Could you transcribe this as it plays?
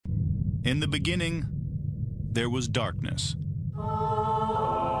In the beginning, there was darkness.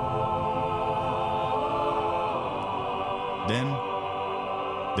 Then,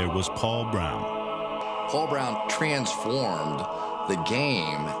 there was Paul Brown. Paul Brown transformed the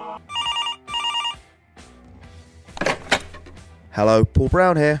game. Hello, Paul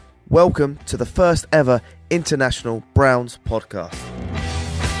Brown here. Welcome to the first ever International Browns podcast.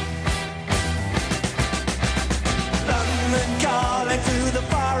 London calling to the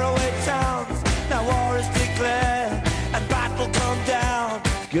faraway towns. Now war is declared and battle come down.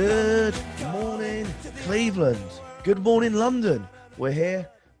 Good morning, Cleveland. Good morning, London. We're here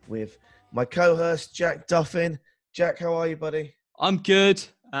with my co-host, Jack Duffin. Jack, how are you, buddy? I'm good.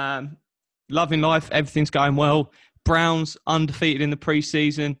 Loving life. Everything's going well. Browns undefeated in the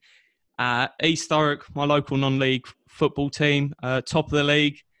preseason. East Thurrock, my local non-league football team, top of the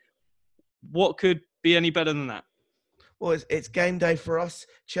league. What could be any better than that? Well, it's game day for us.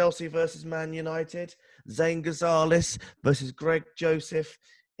 Chelsea versus Man United. Zane Gonzalez versus Greg Joseph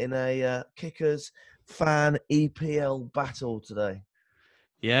in a Kickers fan EPL battle today.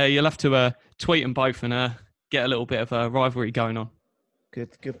 Yeah, you'll have to tweet them both and get a little bit of a rivalry going on.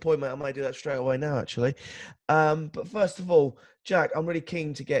 Good point, mate. I might do that straight away now, actually. But first of all, Jack, I'm really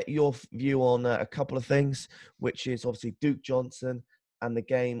keen to get your view on a couple of things, which is obviously Duke Johnson and the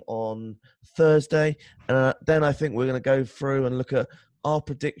game on Thursday. And then I think we're going to go through and look at our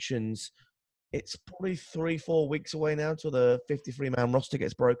predictions. It's probably 3-4 weeks away now till the 53-man roster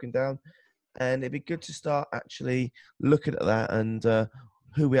gets broken down. And it'd be good to start actually looking at that and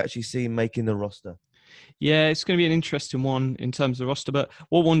who we actually see making the roster. Yeah, it's going to be an interesting one in terms of the roster. But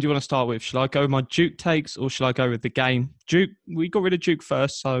what one do you want to start with? Shall I go with my Duke takes or shall I go with the game? Duke, we got rid of Duke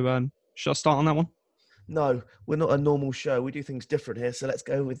first, so shall I start on that one? No, we're not a normal show. We do things different here. So let's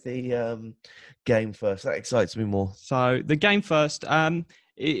go with the game first. That excites me more. So the game first.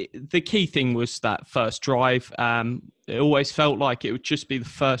 The key thing was that first drive. It always felt like it would just be the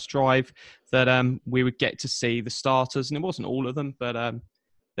first drive that we would get to see the starters. And it wasn't all of them, but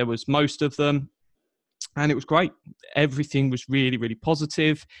there was most of them. And it was great. Everything was really, really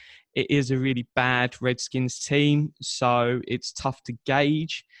positive. It is a really bad Redskins team, so it's tough to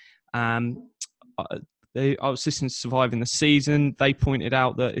gauge. I was listening to Surviving the Season. They pointed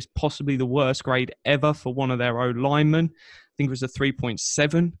out that it's possibly the worst grade ever for one of their own linemen. I think it was a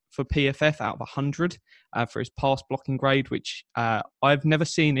 3.7 for PFF out of 100 for his pass blocking grade, which I've never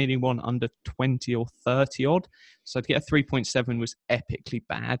seen anyone under 20 or 30 odd. So to get a 3.7 was epically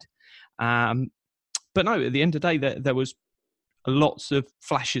bad. But no, at the end of the day, there was lots of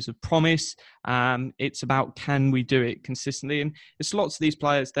flashes of promise. It's about, can we do it consistently? And it's lots of these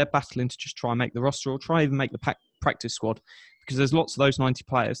players, they're battling to just try and make the roster or try even make the practice squad, because there's lots of those 90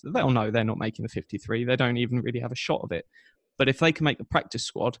 players that they'll know they're not making the 53. They don't even really have a shot of it. But if they can make the practice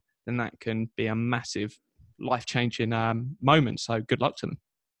squad, then that can be a massive life-changing moment. So good luck to them.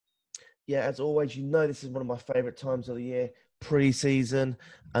 Yeah, as always, this is one of my favourite times of the year, pre-season,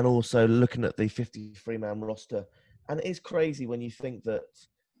 and also looking at the 53-man roster. And it is crazy when you think that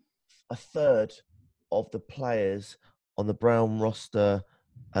a third of the players on the Brown roster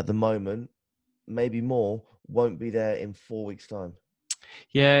at the moment, maybe more, won't be there in 4 weeks' time.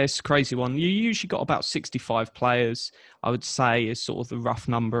 Yeah, it's a crazy one. You usually got about 65 players, I would say, is sort of the rough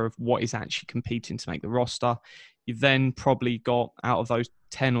number of what is actually competing to make the roster. You've then probably got, out of those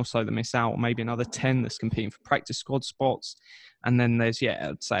 10 or so that miss out, maybe another 10 that's competing for practice squad spots. And then there's,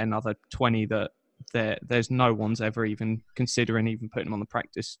 I'd say another 20 that there's no one's ever even considering even putting them on the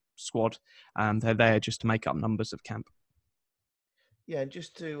practice squad. They're there just to make up numbers of camp. Yeah, and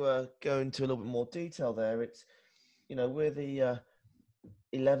just to go into a little bit more detail there, it's, we're the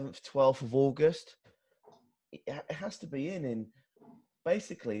 11th, 12th of August. It has to be in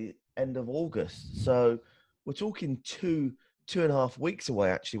basically end of August. So we're talking two and a half weeks away,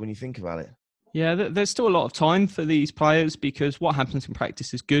 actually, when you think about it. Yeah, there's still a lot of time for these players, because what happens in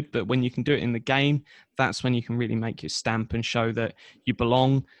practice is good, but when you can do it in the game, that's when you can really make your stamp and show that you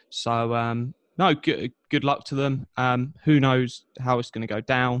belong. So, no, good luck to them. Who knows how it's going to go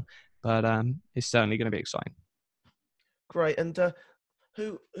down, but it's certainly going to be exciting. Great. And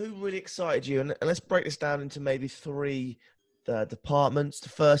who really excited you? And let's break this down into maybe three departments: the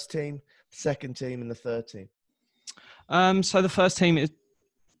first team, the second team, and the third team. So the first team is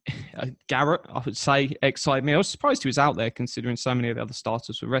Garrett, I would say, excited me. I was surprised he was out there considering so many of the other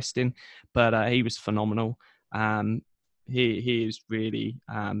starters were resting, but he was phenomenal. He is really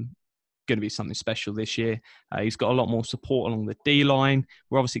going to be something special this year. He's got a lot more support along the D-line.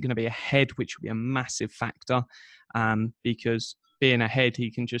 We're obviously going to be ahead, which will be a massive factor because being ahead, he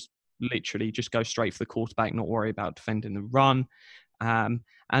can just literally just go straight for the quarterback, not worry about defending the run.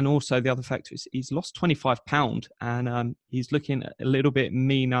 And also the other factor is he's lost 25 pound, and he's looking a little bit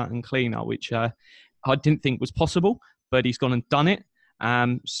meaner and cleaner, which I didn't think was possible, but he's gone and done it.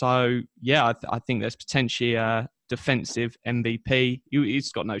 So yeah, I think there's potentially a defensive MVP.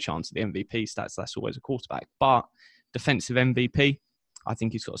 He's got no chance of the MVP stats. That's always a quarterback, but defensive MVP, I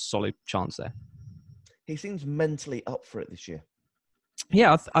think he's got a solid chance there. He seems mentally up for it this year.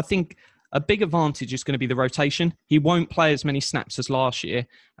 Yeah, I think a big advantage is going to be the rotation. He won't play as many snaps as last year,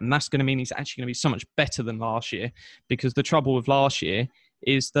 and that's going to mean he's actually going to be so much better than last year, because the trouble with last year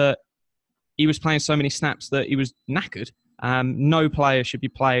is that he was playing so many snaps that he was knackered. No player should be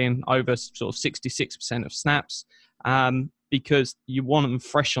playing over sort of 66% of snaps, because you want them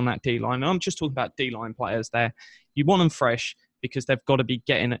fresh on that D-line. And I'm just talking about D-line players there. You want them fresh because they've got to be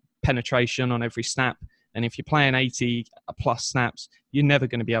getting penetration on every snap. And if you're playing 80 plus snaps, you're never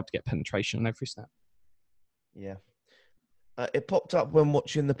going to be able to get penetration on every snap. Yeah. It popped up when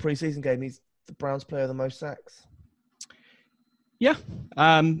watching the preseason game. He's the Browns player of the most sacks. Yeah.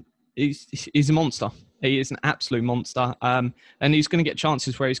 He's a monster. He is an absolute monster. And he's going to get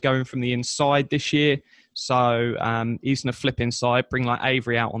chances where he's going from the inside this year. So he's going to flip inside, bring like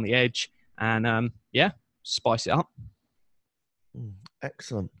Avery out on the edge, and spice it up.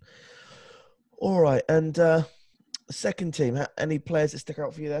 Excellent. All right. And second team, any players that stick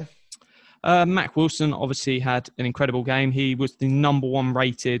out for you there? Mac Wilson obviously had an incredible game. He was the number one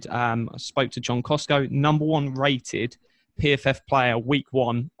rated, I spoke to John Costco, number one rated PFF player week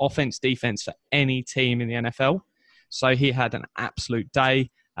 1, offense, defense for any team in the NFL. So he had an absolute day.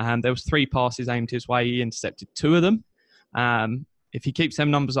 There was 3 passes aimed his way. He intercepted 2 of them. If he keeps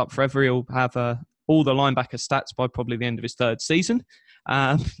them numbers up forever, he'll have all the linebacker stats by probably the end of his 3rd season.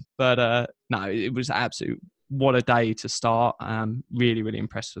 But no, it was absolute. What a day to start. Really, really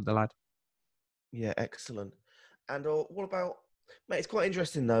impressed with the lad. Yeah, excellent. And what about, mate, it's quite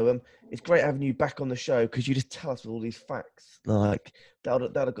interesting though. It's great having you back on the show because you just tell us with all these facts. Like that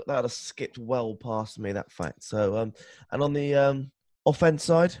would have skipped well past me, that fact. So and on the offense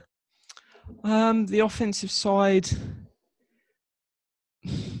side? The offensive side,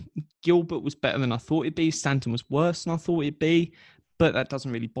 Gilbert was better than I thought it'd be. Stanton was worse than I thought it'd be, but that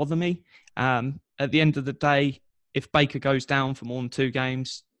doesn't really bother me. At the end of the day, if Baker goes down for more than 2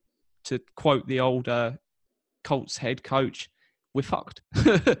 games, to quote the old Colts head coach, we're fucked.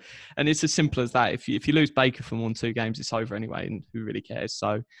 And it's as simple as that. If you lose Baker for more than 2 games, it's over anyway, and who really cares?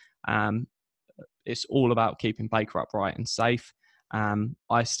 So it's all about keeping Baker upright and safe.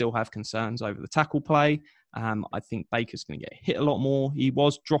 I still have concerns over the tackle play. I think Baker's going to get hit a lot more. He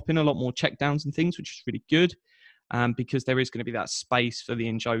was dropping a lot more checkdowns and things, which is really good, because there is going to be that space for the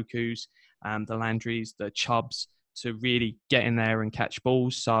Njokus, the Landrys, the Chubbs to really get in there and catch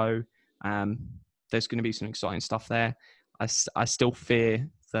balls. So there's going to be some exciting stuff there. I still fear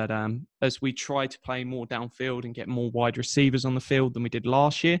that as we try to play more downfield and get more wide receivers on the field than we did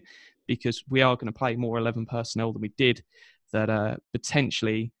last year, because we are going to play more 11 personnel than we did, that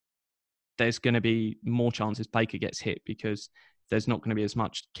potentially there's going to be more chances Baker gets hit, because there's not going to be as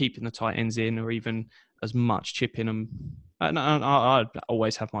much keeping the tight ends in or even as much chipping them. And I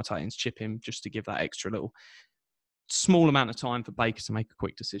always have my tight ends chip him just to give that extra little small amount of time for Baker to make a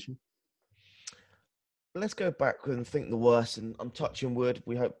quick decision. Let's go back and think the worst. And I'm touching wood.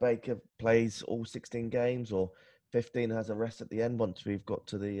 We hope Baker plays all 16 games or 15, has a rest at the end once we've got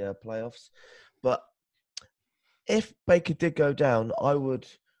to the playoffs. But if Baker did go down, I would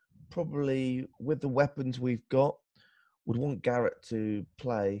probably, with the weapons we've got, would want Garrett to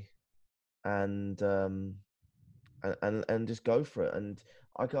play and just go for it. And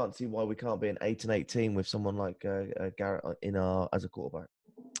I can't see why we can't be an 8-8 team with someone like Garrett as a quarterback.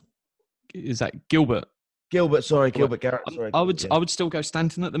 Is that Gilbert? Gilbert, Garrett. Sorry. I would still go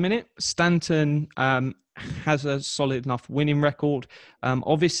Stanton at the minute. Stanton has a solid enough winning record.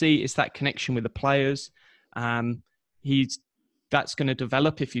 Obviously, it's that connection with the players. That's going to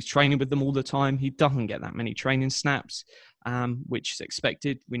develop if he's training with them all the time. He doesn't get that many training snaps, which is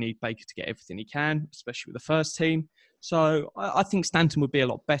expected. We need Baker to get everything he can, especially with the first team. So I think Stanton would be a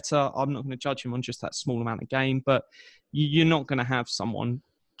lot better. I'm not going to judge him on just that small amount of game, but you're not going to have someone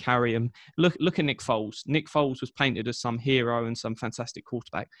carry him. Look at Nick Foles. Nick Foles was painted as some hero and some fantastic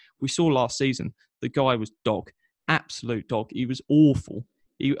quarterback. We saw last season, the guy was dog, absolute dog. He was awful.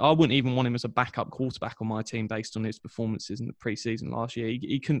 I wouldn't even want him as a backup quarterback on my team based on his performances in the preseason last year.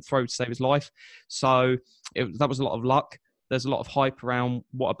 He couldn't throw to save his life. So that was a lot of luck. There's a lot of hype around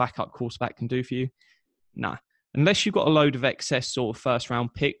what a backup quarterback can do for you. Nah. Unless you've got a load of excess sort of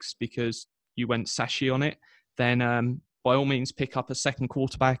first-round picks because you went sashy on it, then by all means pick up a second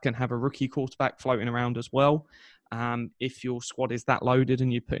quarterback and have a rookie quarterback floating around as well. If your squad is that loaded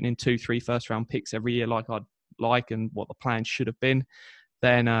and you're putting in 2-3 first-round picks every year like I'd like and what the plan should have been,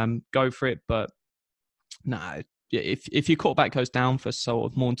 then go for it. But no, if your quarterback goes down for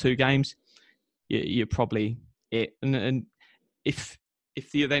sort of more than 2 games, you're probably it. And if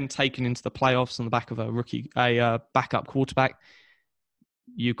you're then taken into the playoffs on the back of a backup quarterback,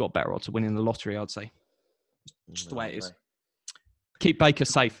 you've got better odds of winning the lottery, I'd say. Just the way it is. Keep Baker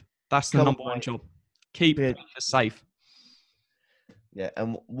safe. That's the number one job. Keep Baker safe. Yeah,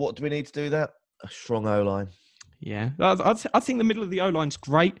 and what do we need to do that? A strong O-line. Yeah, I think the middle of the O-line's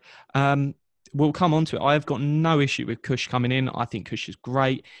great. We'll come on to it. I have got no issue with Cush coming in. I think Cush is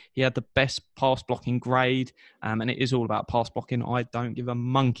great. He had the best pass blocking grade, and it is all about pass blocking. I don't give a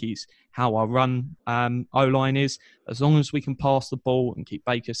monkey's how our run O-line is. As long as we can pass the ball and keep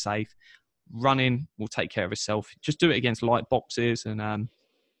Baker safe, running will take care of itself. Just do it against light boxes and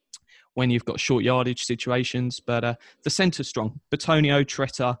when you've got short yardage situations. But the centre's strong. Batonio,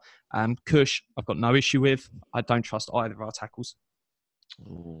 Tretter, Cush, I've got no issue with. I don't trust either of our tackles.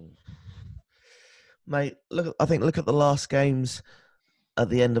 Ooh. Mate, look at the last games at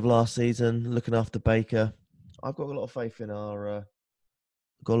the end of last season, looking after Baker. I've got a lot of faith in our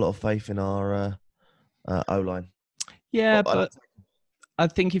O-line. Yeah, but I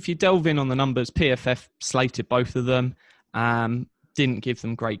think if you delve in on the numbers, PFF slated both of them, didn't give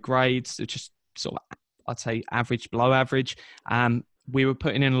them great grades. They're just sort of, I'd say, average, below average. We were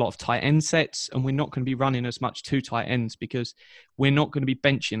putting in a lot of tight end sets, and we're not going to be running as much 2 tight ends because we're not going to be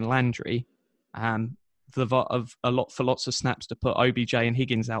benching Landry for lots of snaps to put OBJ and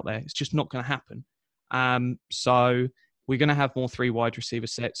Higgins out there. It's just not going to happen. So we're going to have more 3 wide receiver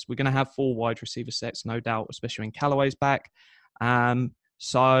sets. We're going to have 4 wide receiver sets, no doubt, especially when Callaway's back.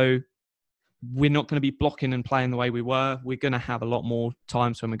 So we're not going to be blocking and playing the way we were. We're going to have a lot more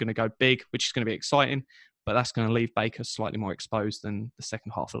times when we're going to go big, which is going to be exciting, but that's going to leave Baker slightly more exposed than the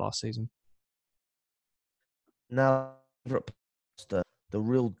second half of last season. Now, the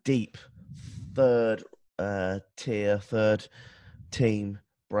real deep third team,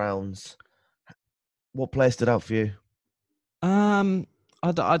 Browns. What player stood out for you? I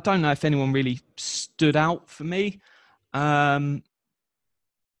don't know if anyone really stood out for me. I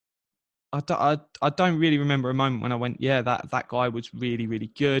don't really remember a moment when I went, yeah, that guy was really,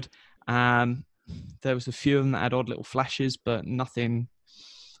 really good. There was a few of them that had odd little flashes, but nothing.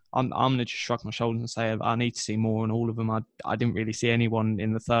 I'm going to just shrug my shoulders and say I need to see more on all of them. I didn't really see anyone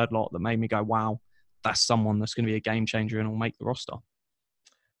in the third lot that made me go, wow, that's someone that's going to be a game changer and will make the roster.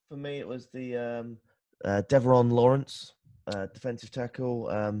 For me, it was the Deveron Lawrence, defensive tackle,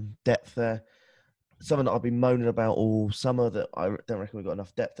 depth there. Someone that I've been moaning about all summer that I don't reckon we've got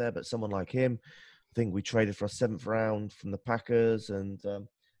enough depth there, but someone like him, I think we traded for a 7th round from the Packers, and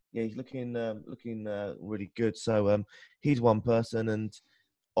he's looking really good. So he's one person, and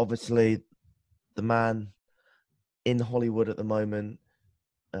obviously the man in Hollywood at the moment,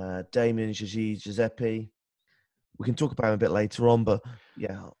 Damien Giuseppe. We can talk about him a bit later on, but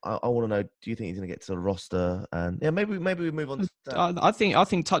yeah, I want to know, do you think he's going to get to the roster? And yeah, maybe we move on to that. I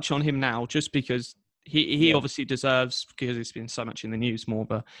think touch on him now, just because he obviously deserves, because it's been so much in the news, more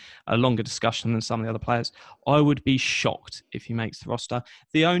of a longer discussion than some of the other players. I would be shocked if he makes the roster.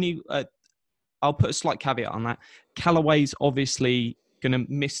 The only, I'll put a slight caveat on that. Callaway's obviously going to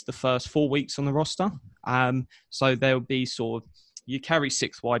miss the first 4 weeks on the roster. So there'll be sort of, you carry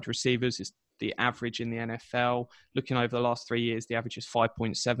 6 wide receivers. It's the average in the NFL. Looking over the last 3 years, the average is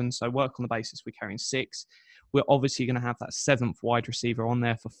 5.7. So work on the basis we're carrying 6. We're obviously going to have that 7th wide receiver on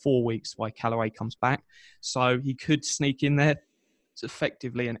there for 4 weeks while Callaway comes back. So he could sneak in there. It's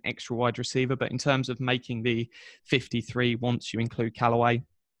effectively an extra wide receiver. But in terms of making the 53 once you include Callaway,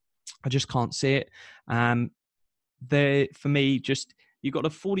 I just can't see it. For me, just you've got a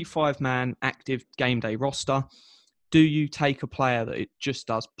 45-man active game day roster. Do you take a player that it just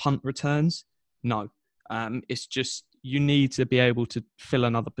does punt returns? No. It's just you need to be able to fill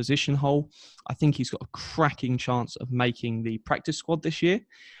another position hole. I think he's got a cracking chance of making the practice squad this year,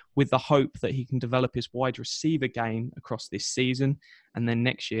 with the hope that he can develop his wide receiver game across this season and then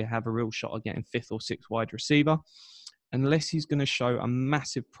next year have a real shot at getting 5th or 6th wide receiver. Unless he's going to show a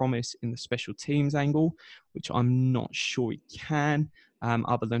massive promise in the special teams angle, which I'm not sure he can,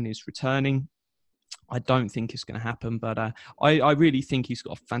 other than his returning. I don't think it's going to happen, but I really think he's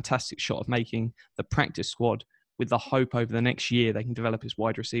got a fantastic shot of making the practice squad, with the hope over the next year they can develop his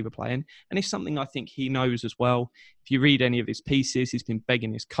wide receiver play. And it's something I think he knows as well. If you read any of his pieces, he's been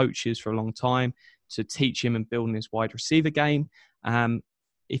begging his coaches for a long time to teach him and building his wide receiver game.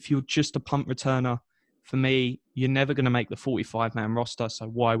 If you're just a punt returner, for me, you're never going to make the 45-man roster, so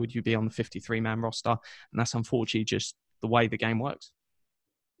why would you be on the 53-man roster? And that's unfortunately just the way the game works.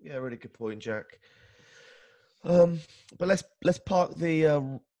 Yeah, really good point, Jack. But let's park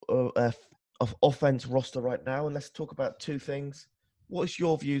the offense roster right now, and let's talk about two things. What is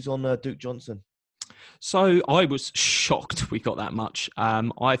your views on Duke Johnson? So I was shocked we got that much.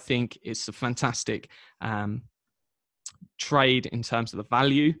 I think it's a fantastic trade in terms of the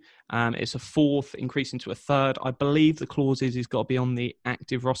value. It's a fourth, increasing to a third. I believe the clause is he's got to be on the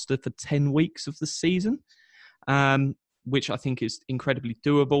active roster for 10 weeks of the season, which I think is incredibly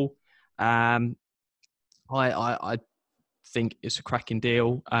doable. I think it's a cracking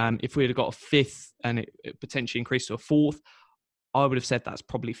deal. If we'd have got a fifth and it potentially increased to a fourth, I would have said that's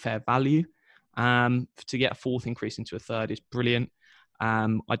probably fair value. To get a fourth increase into a third is brilliant.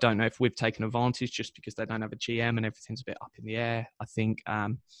 I don't know if we've taken advantage just because they don't have a GM and everything's a bit up in the air. I think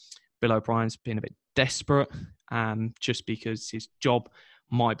Bill O'Brien's been a bit desperate just because his job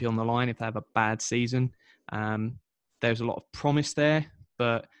might be on the line if they have a bad season. There's a lot of promise there,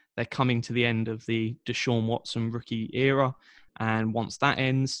 but they're coming to the end of the Deshaun Watson rookie era. And once that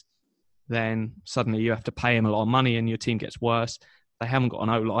ends, then suddenly you have to pay him a lot of money and your team gets worse. They haven't got an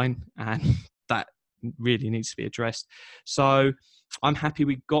O-line, and that really needs to be addressed. So I'm happy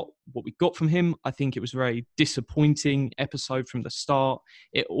we got what we got from him. I think it was a very disappointing episode from the start.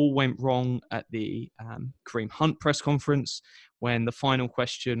 It all went wrong at the Kareem Hunt press conference when the final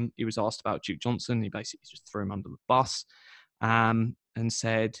question, he was asked about Duke Johnson. He basically just threw him under the bus and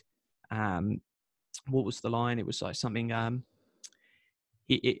said, what was the line? It was like something...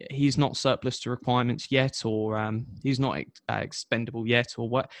 he's not surplus to requirements yet, or he's not expendable yet, or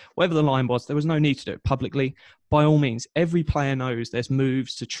whatever the line was. There was no need to do it publicly. By all means, every player knows there's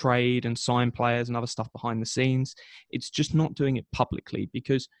moves to trade and sign players and other stuff behind the scenes. It's just not doing it publicly,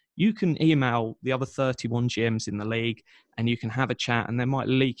 because you can email the other 31 GMs in the league and you can have a chat and they might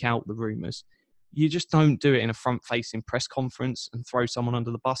leak out the rumours. You just don't do it in a front-facing press conference and throw someone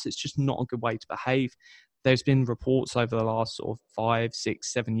under the bus. It's just not a good way to behave. There's been reports over the last sort of 5,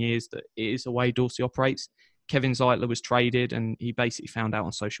 6, 7 years that it is the way Dorsey operates. Kevin Zeitler was traded and he basically found out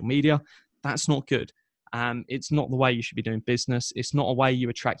on social media. That's not good. It's not the way you should be doing business. It's not a way you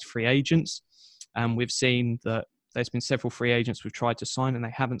attract free agents. We've seen that there's been several free agents we've tried to sign and they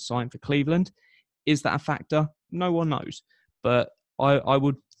haven't signed for Cleveland. Is that a factor? No one knows. But I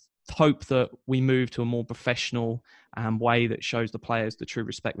would hope that we move to a more professional way that shows the players the true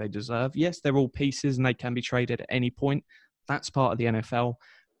respect they deserve. Yes, they're all pieces and they can be traded at any point. That's part of the NFL,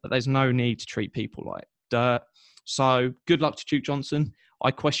 but there's no need to treat people like dirt. So good luck to Duke Johnson.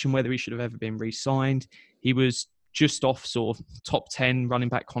 I question whether he should have ever been re-signed. He was just off sort of top 10 running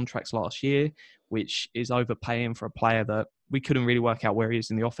back contracts last year, which is overpaying for a player that we couldn't really work out where he is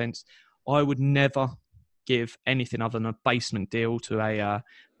in the offense. I would never give anything other than a basement deal to a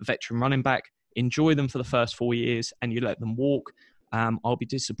veteran running back. Enjoy them for the first 4 years and you let them walk. I'll be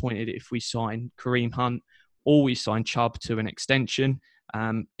disappointed if we sign Kareem Hunt or we sign Chubb to an extension.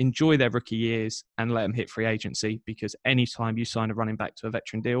 Enjoy their rookie years and let them hit free agency, because anytime you sign a running back to a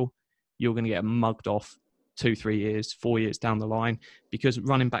veteran deal, you're going to get mugged off 2, 3 years, 4 years down the line, because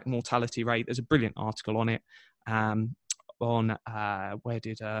running back mortality rate, there's a brilliant article on it where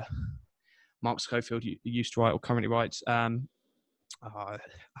did Mark Schofield used to write or currently writes. It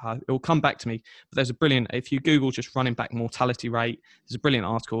will come back to me, but there's a brilliant, if you Google just running back mortality rate, there's a brilliant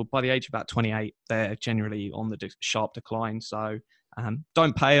article. By the age of about 28, they're generally on the sharp decline. So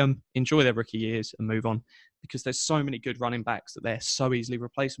don't pay them, enjoy their rookie years and move on, because there's so many good running backs that they're so easily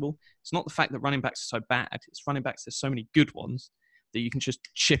replaceable. It's not the fact that running backs are so bad, it's running backs, there's so many good ones that you can just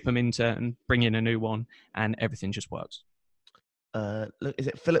chip them into and bring in a new one and everything just works. Look, is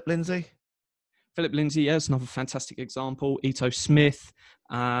it Philip Lindsay? Philip Lindsay, yes, another fantastic example. Ito Smith.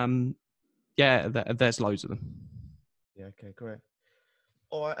 There's loads of them. Yeah, okay, great.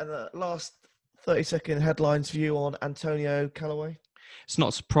 All right, and the last 30-second headlines view on Antonio Callaway. It's not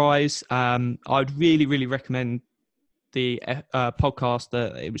a surprise. I'd really, really recommend the podcast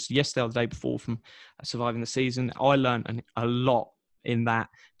that it was yesterday or the day before from Surviving the Season. I learned a lot in that,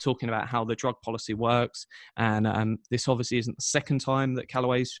 talking about how the drug policy works. And this obviously isn't the second time that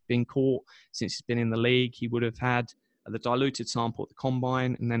Callaway's been caught since he's been in the league. He would have had the diluted sample at the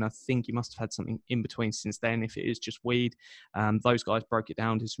combine, and then I think he must have had something in between since then, if it is just weed. Those guys broke it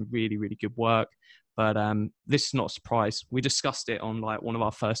down, did some really, really good work. But this is not a surprise. We discussed it on like one of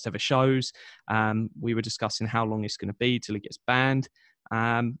our first ever shows. We were discussing how long it's going to be till he gets banned.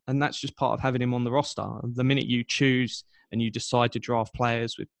 And that's just part of having him on the roster. The minute you choose and you decide to draft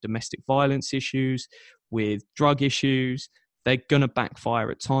players with domestic violence issues, with drug issues, they're going to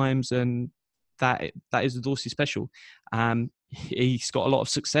backfire at times. And that is the Dorsey special. He's got a lot of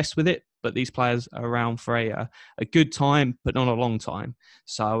success with it, but these players are around for a good time, but not a long time.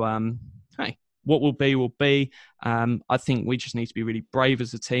 So, hey, what will be will be. I think we just need to be really brave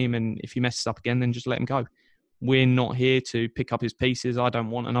as a team, and if he messes up again, then just let him go. We're not here to pick up his pieces. I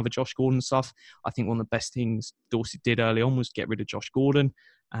don't want another Josh Gordon stuff. I think one of the best things Dorsey did early on was get rid of Josh Gordon.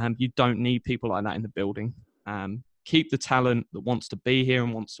 You don't need people like that in the building. Keep the talent that wants to be here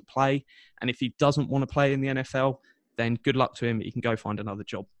and wants to play. And if he doesn't want to play in the NFL, then good luck to him. He can go find another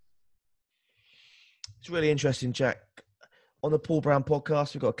job. It's really interesting, Jack. On the Paul Brown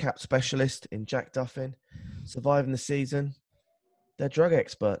podcast, we've got a cap specialist in Jack Duffin, surviving the season. They're drug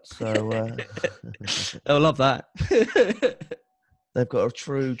experts, so they'll love that. They've got a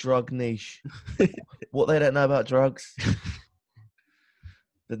true drug niche. What they don't know about drugs.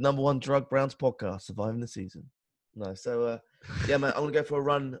 The number one Drug Browns podcast, surviving the season. No, so yeah, man, I'm gonna go for a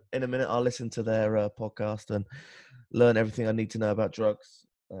run in a minute. I'll listen to their podcast and learn everything I need to know about drugs,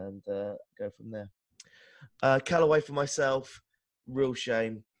 and go from there. Callaway for myself, real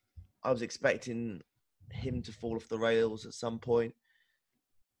shame. I was expecting him to fall off the rails at some point.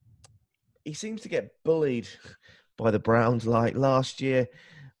 He seems to get bullied by the Browns. Like last year,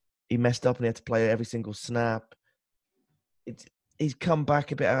 he messed up and he had to play every single snap. He's come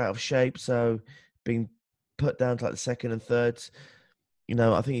back a bit out of shape, so being put down to like the second and thirds. You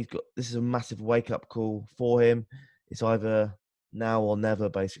know, I think this is a massive wake-up call for him. It's either now or never,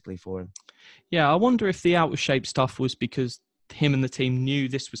 basically, for him. Yeah, I wonder if the out of shape stuff was because him and the team knew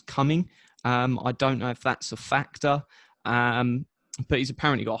this was coming. I don't know if that's a factor. But he's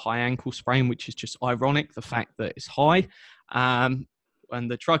apparently got a high ankle sprain, which is just ironic, the fact that it's high, and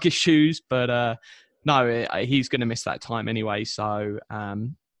the drug issues. But no, he's going to miss that time anyway. So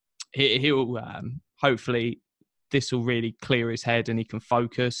he'll hopefully this will really clear his head and he can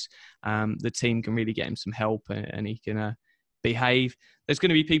focus. The team can really get him some help and he can behave. There's going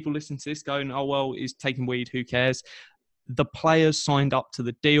to be people listening to this going, oh, well, he's taking weed. Who cares? The players signed up to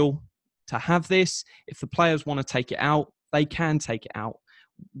the deal to have this. If the players want to take it out, they can take it out.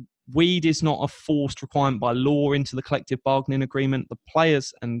 Weed is not a forced requirement by law into the collective bargaining agreement. The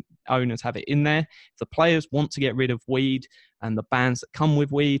players and owners have it in there. If the players want to get rid of weed and the bans that come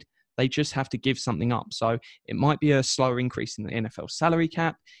with weed, they just have to give something up. So it might be a slower increase in the NFL salary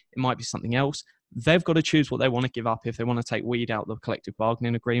cap. It might be something else. They've got to choose what they want to give up if they want to take weed out of the collective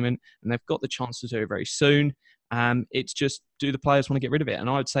bargaining agreement, and they've got the chance to do it very soon. It's just, do the players want to get rid of it? And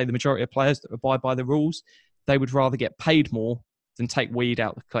I would say the majority of players that abide by the rules, they would rather get paid more than take weed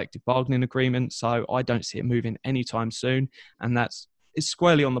out of the collective bargaining agreement. So I don't see it moving anytime soon. And it's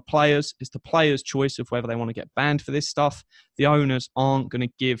squarely on the players. It's the players' choice of whether they want to get banned for this stuff. The owners aren't going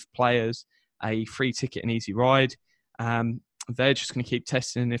to give players a free ticket and easy ride. They're just going to keep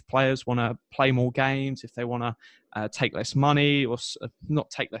testing if players want to play more games, if they want to take less money, or not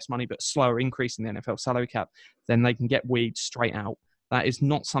take less money, but slower increase in the NFL salary cap, then they can get weed straight out. That is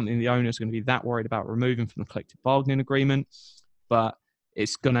not something the owners are going to be that worried about removing from the collective bargaining agreement, but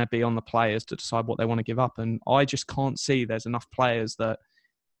it's going to be on the players to decide what they want to give up. And I just can't see there's enough players that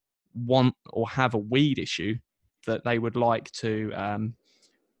want or have a weed issue that they would like to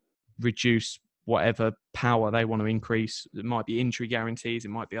reduce whatever power they want to increase. It might be injury guarantees.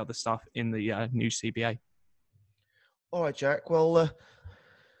 It might be other stuff in the new CBA. All right, Jack. Well,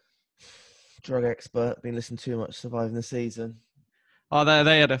 drug expert, been listening too much, surviving the season. Oh,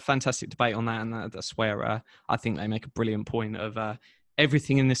 they had a fantastic debate on that, and that's where I think they make a brilliant point of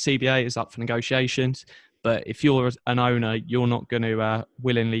everything in the CBA is up for negotiations. But if you're an owner, you're not going to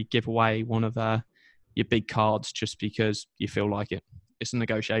willingly give away one of your big cards just because you feel like it. It's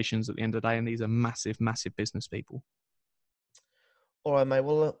negotiations at the end of the day, and these are massive, massive business people. All right, mate.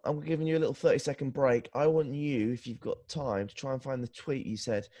 Well, I'm giving you a little 30-second break. I want you, if you've got time, to try and find the tweet you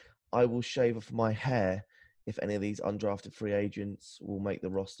said, I will shave off my hair if any of these undrafted free agents will make the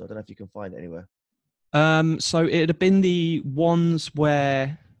roster. I don't know if you can find it anywhere. So it had been the ones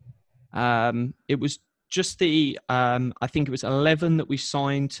where it was just the, I think it was 11 that we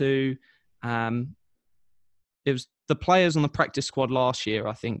signed to. It was the players on the practice squad last year,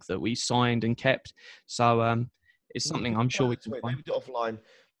 I think, that we signed and kept. So it's something I'm sure we can find. Leave it offline,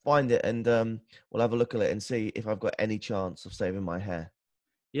 find it, and we'll have a look at it and see if I've got any chance of saving my hair.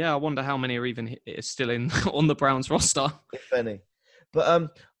 Yeah, I wonder how many are even still in on the Browns roster. If any.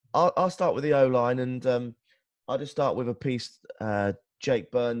 But I'll start with the O-line, and I'll just start with a piece Jake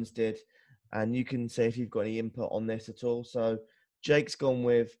Burns did, and you can say if you've got any input on this at all. So Jake's gone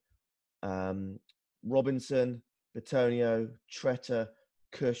with Robinson, Bitonio, Tretter,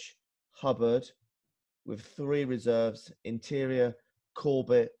 Cush, Hubbard, with 3 reserves: interior,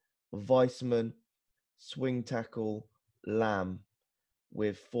 Corbett, Weissman, swing tackle, Lamb,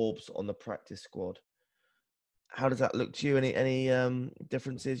 with Forbes on the practice squad. How does that look to you? Any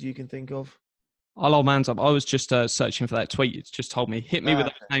differences you can think of? I'll old man's up. I was just searching for that tweet. It's just told me. Hit me with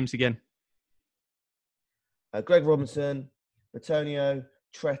those names again. Greg Robinson, Batonio,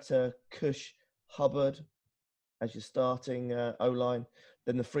 Tretter, Cush, Hubbard as your starting O-line.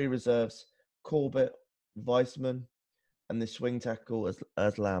 Then the three reserves, Corbett, Weissman, and the swing tackle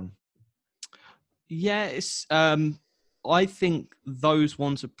as Lamb. Yeah, it's. I think those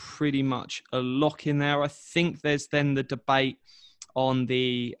ones are pretty much a lock in there. I think there's then the debate on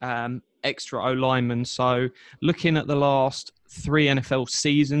the extra O-linemen. So looking at the last 3 NFL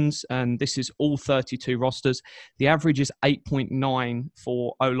seasons, and this is all 32 rosters, the average is 8.9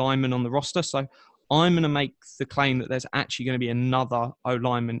 for O-linemen on the roster. So I'm going to make the claim that there's actually going to be another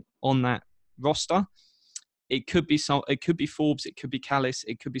O-lineman on that roster. It could be Forbes, it could be Callis,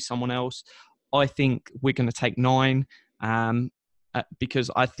 it could be someone else. I think we're going to take 9 because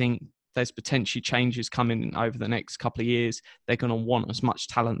I think there's potentially changes coming over the next couple of years. They're going to want as much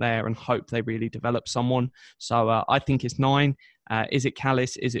talent there and hope they really develop someone. So I think it's 9. Is it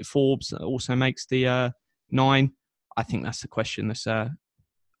Callis? Is it Forbes that also makes the 9? I think that's the question that's on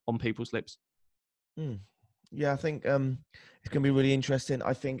people's lips. Yeah, I think it's going to be really interesting.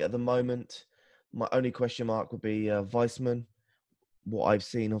 I think at the moment, my only question mark would be Weissman, what I've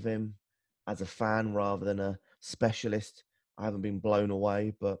seen of him as a fan rather than a specialist. I haven't been blown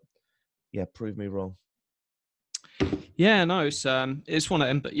away, but yeah, prove me wrong. Yeah, no, it's one of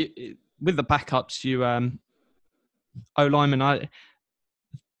them. But with the backups, you O-linemen,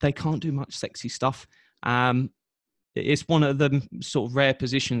 they can't do much sexy stuff. It's one of the sort of rare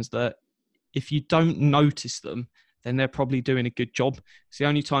positions that if you don't notice them, then they're probably doing a good job. It's the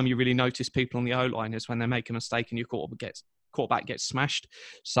only time you really notice people on the O-line is when they make a mistake and your quarterback gets smashed.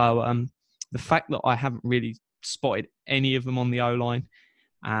 So the fact that I haven't really spotted any of them on the O-line,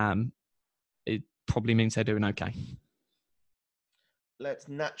 it probably means they're doing okay. Let's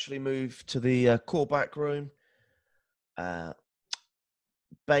naturally move to the quarterback room.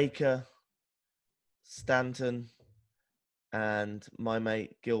 Baker, Stanton, and my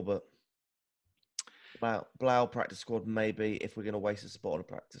mate Gilbert. Blau practice squad, maybe, if we're going to waste a spot on a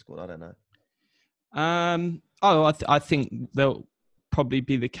practice squad. I don't know. I think there'll probably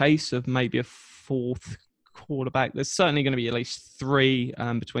be the case of maybe a 4th quarterback. There's certainly going to be at least 3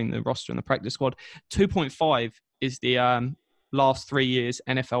 between the roster and the practice squad. 2.5 is the last 3 years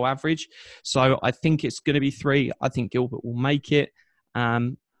NFL average. So I think it's going to be 3. I think Gilbert will make it.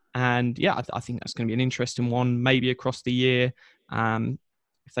 And yeah, I think that's going to be an interesting one, maybe across the year.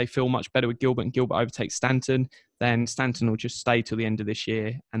 If they feel much better with Gilbert and Gilbert overtakes Stanton, then Stanton will just stay till the end of this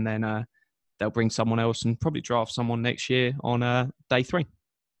year. And then they'll bring someone else and probably draft someone next year on day 3.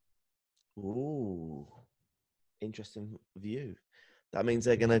 Ooh, interesting view. That means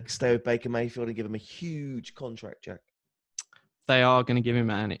they're going to stay with Baker Mayfield and give him a huge contract, Jack. They are going to give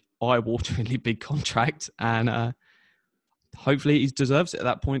him an eye-wateringly big contract. And hopefully he deserves it at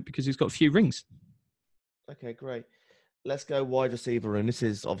that point because he's got a few rings. Okay, great. Let's go wide receiver room. This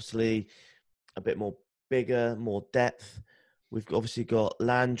is obviously a bit more bigger, more depth. We've obviously got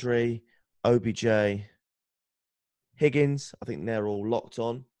Landry, OBJ, Higgins. I think they're all locked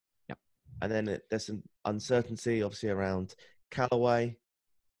on. Yep. And then there's some uncertainty, obviously, around Callaway,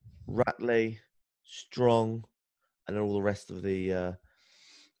 Ratley, Strong, and then all the rest of the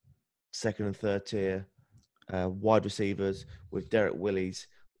second and third tier wide receivers, with Derek Willis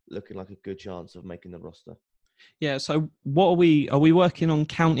looking like a good chance of making the roster. Yeah, so what are we working on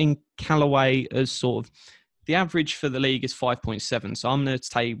counting Callaway as sort of the average for the league is 5.7. So I'm going to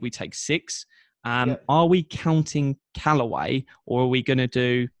say we take 6. Yep. Are we counting Callaway, or are we going to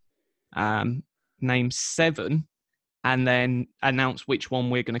do name 7 and then announce which one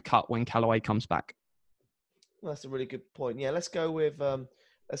we're going to cut when Callaway comes back? Well, that's a really good point. Yeah, let's go with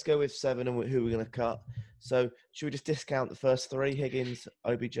 7 and who we're going to cut. So should we just discount the first 3, Higgins,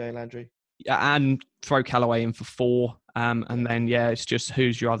 OBJ, Landry? Yeah, and throw Callaway in for 4. And then, yeah, it's just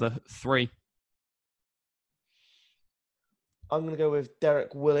who's your other 3? I'm going to go with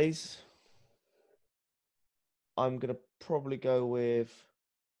Derek Willis. I'm going to probably go with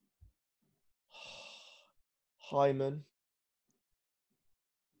Hyman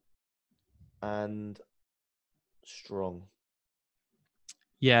and Strong.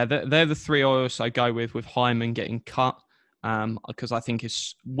 Yeah, they're the 3 I also go with Hyman getting cut. Because I think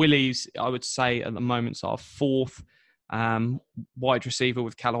it's Willis, I would say at the moment, is our 4th wide receiver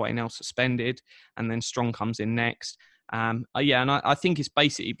with Callaway now suspended, and then Strong comes in next. And I think it's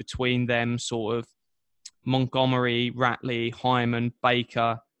basically between them, sort of Montgomery, Ratley, Hyman,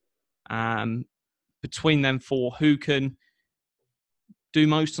 Baker, Between them four, who can do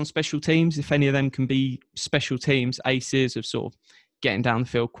most on special teams? If any of them can be special teams aces of sort of getting down the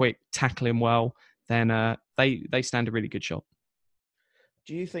field quick, tackling well, then they stand a really good shot.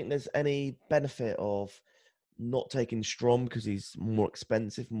 Do you think there's any benefit of not taking Strom because he's more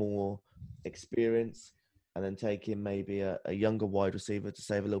expensive, more experience, and then taking maybe a younger wide receiver to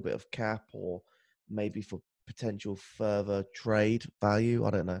save a little bit of cap, or maybe for potential further trade value?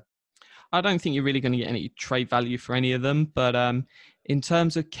 I don't know. I don't think you're really going to get any trade value for any of them, but in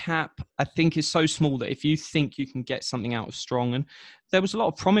terms of cap, I think it's so small that if you think you can get something out of Strong, and there was a lot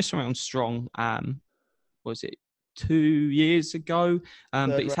of promise around Strong, was it 2 years ago?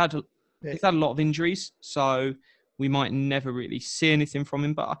 But he's had a lot of injuries, so we might never really see anything from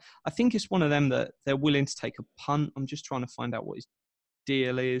him. But I think it's one of them that they're willing to take a punt. I'm just trying to find out what his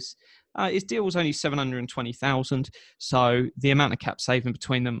deal is. His deal was only 720,000, so the amount of cap saving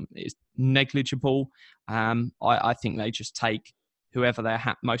between them is negligible. I think they just take whoever they're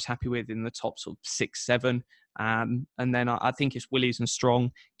most happy with in the top sort of 6, 7, and then I think it's Willies and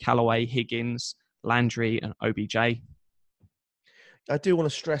Strong, Callaway, Higgins, Landry, and OBJ. I do want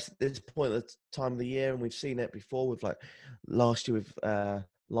to stress at this point at the time of the year, and we've seen it before with like last year with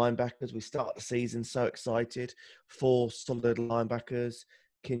linebackers. We start the season so excited, 4 solid linebackers: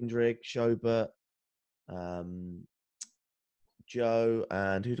 Kindred, Schobert, Joe,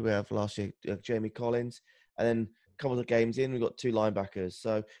 and who do we have last year? Jamie Collins. And then a couple of games in, we've got 2 linebackers.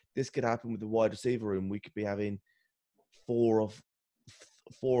 So this could happen with the wide receiver room. We could be having four of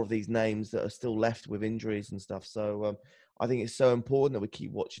these names that are still left with injuries and stuff. So I think it's so important that we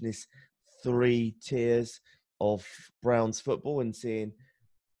keep watching this 3 tiers of Browns football and seeing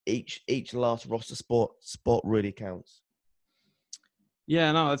each last roster spot really counts.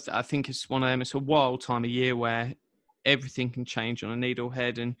 Yeah, no, I think it's one of them. It's a wild time of year where everything can change on a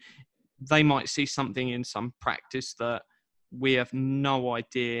needlehead, and they might see something in some practice that we have no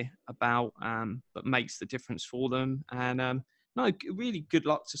idea about, but makes the difference for them. And no, really good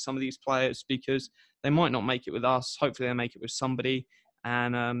luck to some of these players, because they might not make it with us. Hopefully they'll make it with somebody,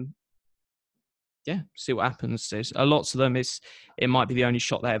 and yeah, see what happens. There's lots of them. It might be the only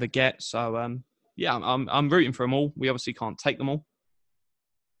shot they ever get. So yeah, I'm rooting for them all. We obviously can't take them all.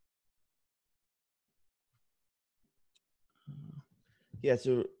 Yeah, it's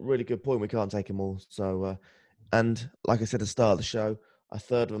a really good point. We can't take them all. So, and like I said at the start of the show, a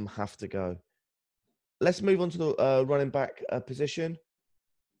third of them have to go. Let's move on to the running back position.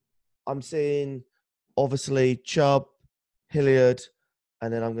 I'm seeing, obviously, Chubb, Hilliard,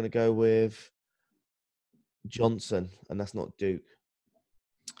 and then I'm going to go with Johnson, and that's not Duke.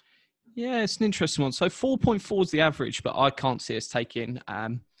 Yeah, it's an interesting one. So 4.4 is the average, but I can't see us taking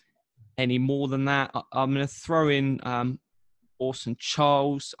any more than that. I'm going to throw in Orson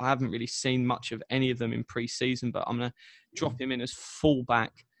Charles. I haven't really seen much of any of them in pre-season, but I'm going to drop him in as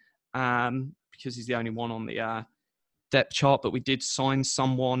fullback because he's the only one on the depth chart. But we did sign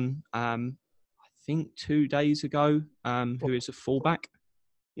someone, I think 2 days ago, who is a fullback.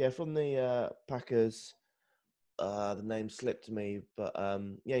 Yeah, from the Packers. The name slipped me, but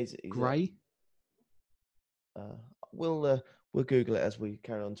yeah, he's Gray. We'll Google it as we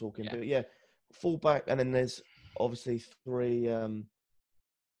carry on talking. Yeah. But yeah, fullback, and then there's obviously three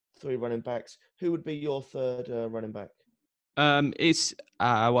running backs. Who would be your third running back? It's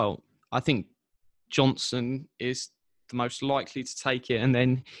well, I think Johnson is the most likely to take it, and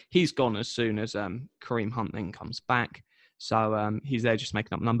then he's gone as soon as Kareem Hunt then comes back. So he's there just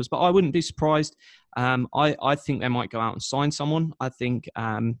making up numbers. But I wouldn't be surprised. I think they might go out and sign someone. I think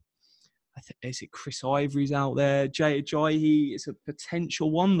is it Chris Ivory's out there? Jay Ajayi is a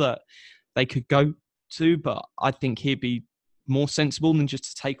potential one that they could go to, but I think he'd be more sensible than just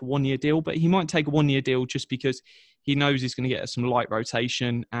to take a 1-year deal. But he might take a 1-year deal just because he knows he's going to get some light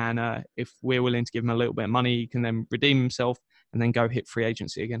rotation, and if we're willing to give him a little bit of money, he can then redeem himself and then go hit free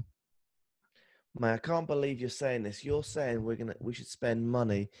agency again. Man, I can't believe you're saying this. You're saying we should spend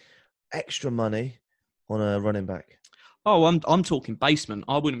money, extra money, on a running back. Oh, I'm talking basement.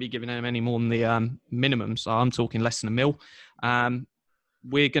 I wouldn't be giving them any more than the minimum. So I'm talking less than $1 million.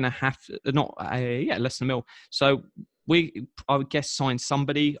 We're going to have to, less than $1 million. So I would guess, sign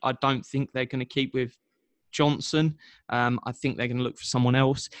somebody. I don't think they're going to keep with Johnson. I think they're going to look for someone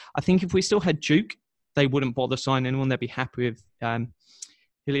else. I think if we still had Duke, they wouldn't bother signing anyone. They'd be happy with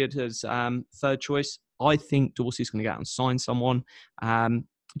Hilliard as third choice. I think Dorsey's going to go out and sign someone.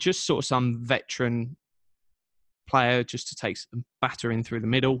 Just sort of some veteran player just to take some battering through the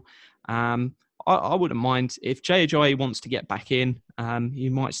middle. I wouldn't mind if Jay Ajayi wants to get back in. He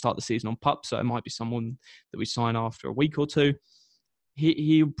might start the season on PUP, so it might be someone that we sign after a week or two.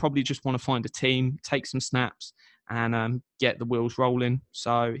 He'll probably just want to find a team, take some snaps, and get the wheels rolling.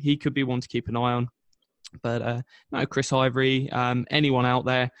 So he could be one to keep an eye on. But no, Chris Ivory, anyone out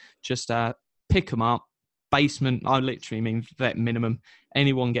there, just pick them up. Basement, I literally mean vet minimum.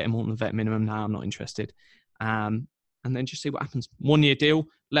 Anyone getting more than the vet minimum now, I'm not interested. And then just see what happens. 1 year deal,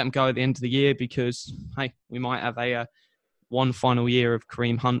 let them go at the end of the year because, hey, we might have a one final year of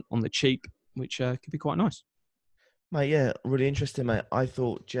Kareem Hunt on the cheap, which could be quite nice. Mate, yeah, really interesting, mate. I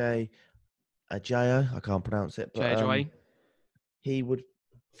thought J-O, I can't pronounce it, but he would,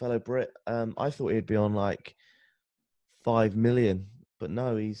 fellow Brit, I thought he'd be on like 5 million, but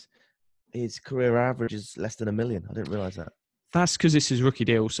no, his career average is less than 1 million. I didn't realise that. That's because this is rookie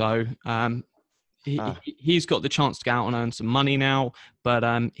deal, so he's got the chance to go out and earn some money now,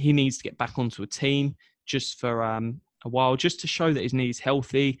 but he needs to get back onto a team just for a while, just to show that his knee's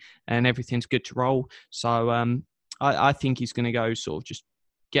healthy and everything's good to roll. So I think he's going to go sort of just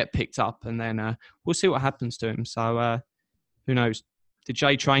get picked up, and then we'll see what happens to him. So who knows? The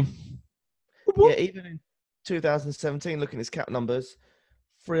J train. Yeah, even in 2017, looking at his cap numbers,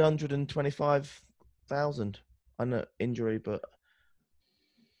 325,000. I know injury, but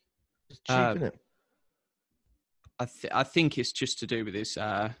it's cheap, isn't it? I think it's just to do with his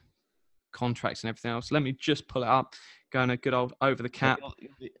contracts and everything else. Let me just pull it up. Going a good old over the cap.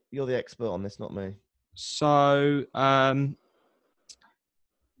 You're the expert on this, not me. So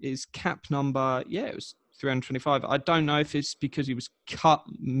his cap number, it was 325. I don't know if it's because he was cut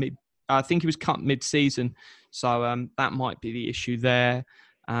mid. I think he was cut mid-season, so that might be the issue there.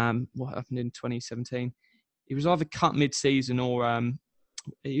 What happened in 2017? He was either cut mid-season or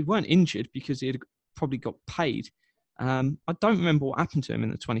he weren't injured because he had probably got paid. I don't remember what happened to him in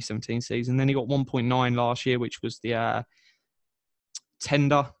the 2017 season. Then he got 1.9 last year, which was the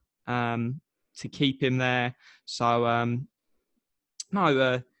tender to keep him there. So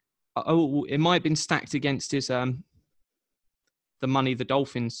no, it might have been stacked against his the money the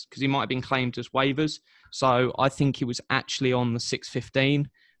Dolphins, because he might have been claimed as waivers. So I think he was actually on the 615,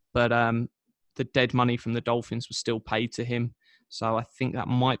 but the dead money from the Dolphins was still paid to him. So I think that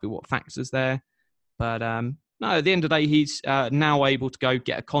might be what factors there. But no, at the end of the day, he's now able to go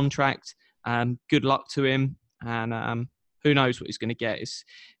get a contract. Good luck to him. And who knows what he's going to get. It's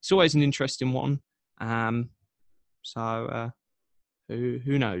always an interesting one. So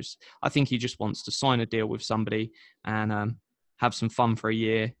who knows? I think he just wants to sign a deal with somebody and have some fun for a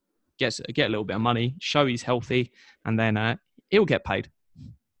year, get a little bit of money, show he's healthy, and then he'll get paid.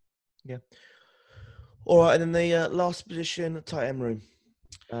 Yeah. All right, and then the last position, tight end room.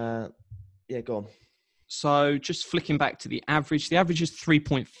 Yeah, go on. So just flicking back to the average is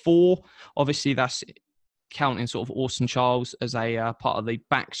 3.4. Obviously, that's counting sort of Orson Charles as a part of the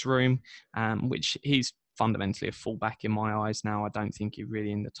backs room, which he's fundamentally a fullback in my eyes now. I don't think he's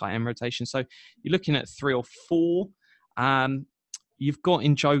really in the tight end rotation. So you're looking at 3 or 4. You've got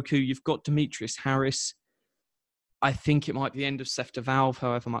Njoku, you've got Demetrius Harris. I think it might be the end of Seth DeValve,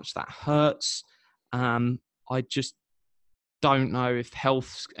 however much that hurts. I just don't know if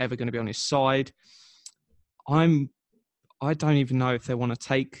health's ever going to be on his side. I don't even know if they want to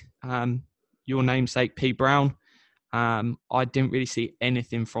take your namesake, P. Brown. I didn't really see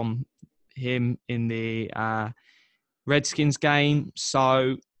anything from him in the Redskins game.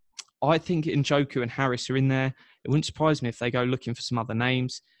 So I think Njoku and Harris are in there. It wouldn't surprise me if they go looking for some other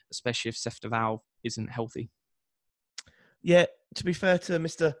names, especially if Seth DeValve isn't healthy. Yeah, to be fair to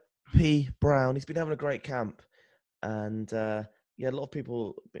Mr. P. Brown, he's been having a great camp. And a lot of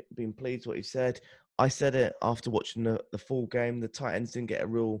people been pleased with what he said. I said it after watching the full game. The tight ends didn't get a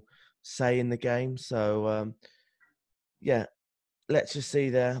real say in the game. So, let's just see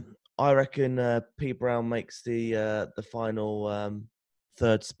there. I reckon P. Brown makes the final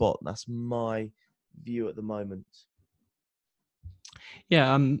third spot. That's my view at the moment.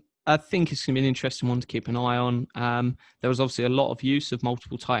 Yeah, I think it's going to be an interesting one to keep an eye on. There was obviously a lot of use of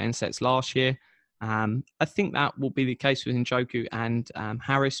multiple tight end sets last year. I think that will be the case with Njoku and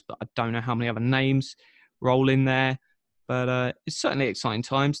Harris, but I don't know how many other names roll in there. But it's certainly exciting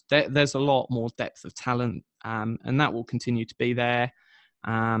times. There's a lot more depth of talent, and that will continue to be there.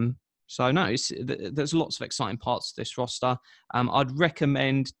 So no, there's lots of exciting parts to this roster. I'd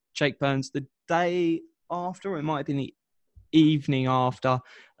recommend Jake Burns the day after, or it might have been the evening after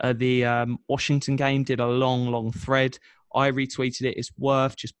the Washington game, did a long thread. I retweeted it. It's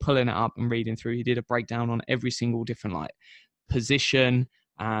worth just pulling it up and reading through. He did a breakdown on every single different position,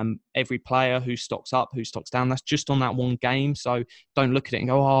 every player, who stocks up, who stocks down. That's just on that one game. So don't look at it and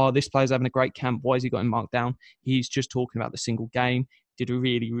go, oh, this player's having a great camp. Why has he got him marked down? He's just talking about the single game. did a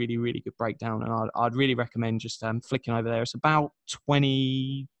really, really, really good breakdown, and I'd really recommend just flicking over there. It's about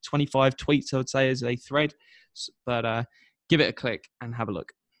 20, 25 tweets, I would say, as a thread, but give it a click and have a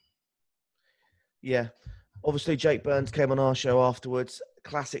look. Yeah. Obviously, Jake Burns came on our show afterwards.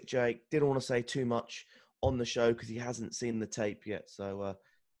 Classic Jake. Didn't want to say too much on the show because he hasn't seen the tape yet. So,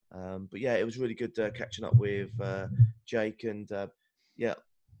 but yeah, it was really good catching up with Jake. And yeah,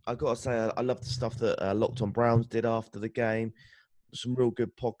 I got to say, I love the stuff that Locked On Browns did after the game. Some real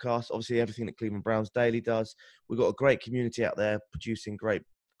good podcasts. Obviously, everything that Cleveland Browns Daily does. We've got a great community out there producing great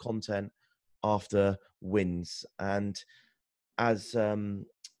content after wins. And as I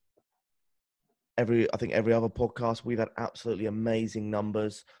think every other podcast, we've had absolutely amazing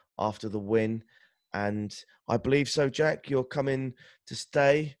numbers after the win. And I believe so, Jack, you're coming to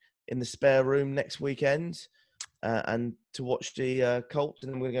stay in the spare room next weekend and to watch the Colts,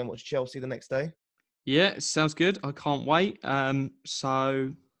 and then we're going to go and watch Chelsea the next day. Yeah, sounds good. I can't wait.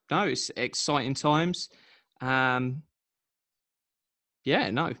 So, no, it's exciting times. We've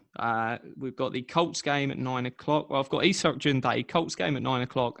got the Colts game at 9 o'clock. Well, I've got East During Day, Colts game at 9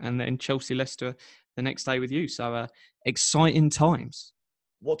 o'clock, and then Chelsea-Leicester the next day with you. So, exciting times.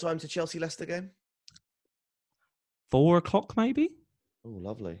 What time's the Chelsea-Leicester game? 4 o'clock, maybe? Oh,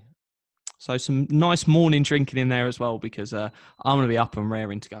 lovely. So, some nice morning drinking in there as well, because I'm going to be up and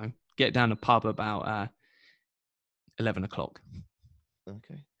raring to go. Get down to the pub about 11 o'clock.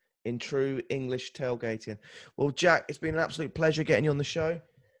 Okay. In true English tailgating. Well, Jack, it's been an absolute pleasure getting you on the show.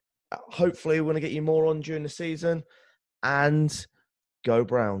 Hopefully, we're going to get you more on during the season. And go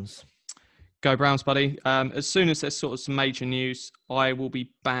Browns. Go Browns, buddy. As soon as there's sort of some major news, I will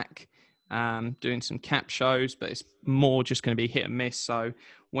be back doing some cap shows, but it's more just going to be hit and miss. So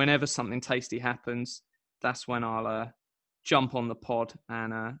whenever something tasty happens, that's when I'll jump on the pod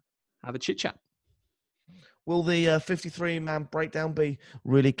and have a chit-chat. Will the 53-man breakdown be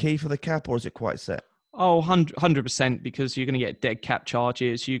really key for the cap, or is it quite set? Oh, 100%, because you're going to get dead cap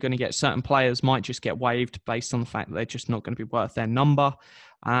charges. You're going to get certain players might just get waived based on the fact that they're just not going to be worth their number.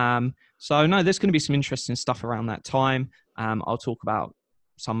 So, no, there's going to be some interesting stuff around that time. I'll talk about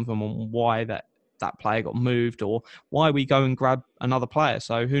some of them on why that player got moved or why we go and grab another player.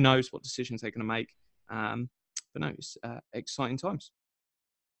 So who knows what decisions they're going to make. But no, it's exciting times.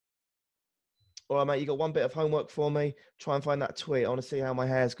 All right, mate, you got one bit of homework for me. Try and find that tweet. I want to see how my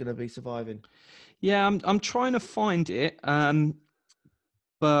hair's going to be surviving. Yeah, I'm trying to find it,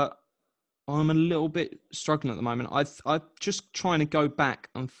 but I'm a little bit struggling at the moment. I'm just trying to go back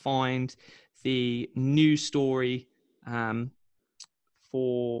and find the news story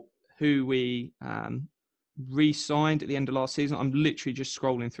for who we re-signed at the end of last season. I'm literally just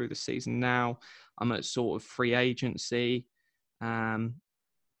scrolling through the season now. I'm at sort of free agency.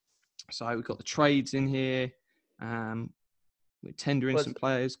 So we've got the trades in here. We're tendering some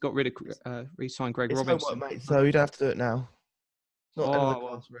players. Got rid of, re-signed Greg Robinson. Homework, mate, so you don't have to do it now. It's not end of the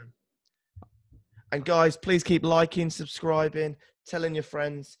classroom. And guys, please keep liking, subscribing, telling your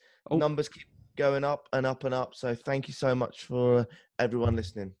friends. Numbers keep going up and up and up. So thank you so much for everyone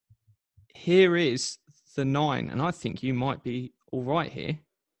listening. Here is the 9, and I think you might be all right here.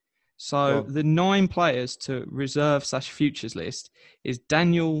 So the 9 players to reserve/futures list is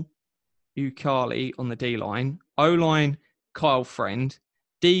Daniel Ukali on the D-line, O-line Kyle Friend,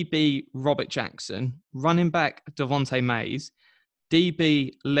 DB Robert Jackson, running back Devontae Mays,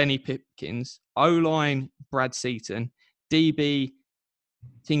 DB Lenny Pipkins, O-line Brad Seaton, DB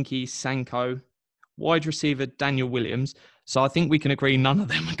Tinky Sanko, wide receiver Daniel Williams. So I think we can agree none of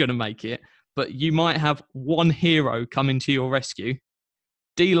them are going to make it, but you might have one hero coming to your rescue.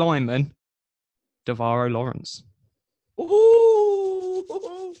 D lineman Devaro Lawrence. Ooh.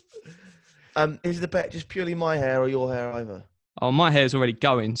 Is the bet just purely my hair or your hair either? Oh, my hair's already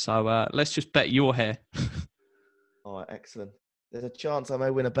going, so let's just bet your hair. All right, excellent. There's a chance I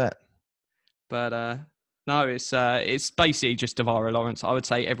may win a bet. But no, it's basically just Devaro Lawrence. I would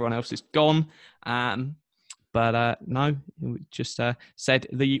say everyone else is gone. But no, just said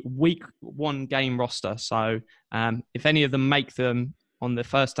the week 1 game roster. So if any of them make them on the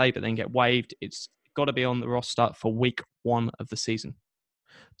first day but then get waived, it's got to be on the roster for week 1 of the season.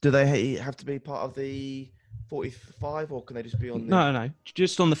 Do they have to be part of the 45 or can they just be on the... No,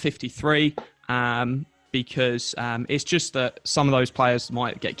 just on the 53 because it's just that some of those players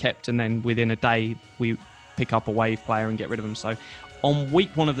might get kept and then within a day we pick up a wave player and get rid of them. So on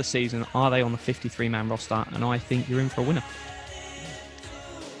week 1 of the season, are they on the 53-man roster? And I think you're in for a winner.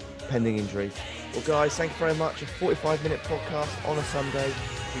 Pending injuries. Well, guys, thank you very much. A 45-minute podcast on a Sunday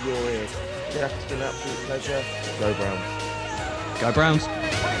for your ears. It's been an absolute pleasure. Go Browns. Go Browns.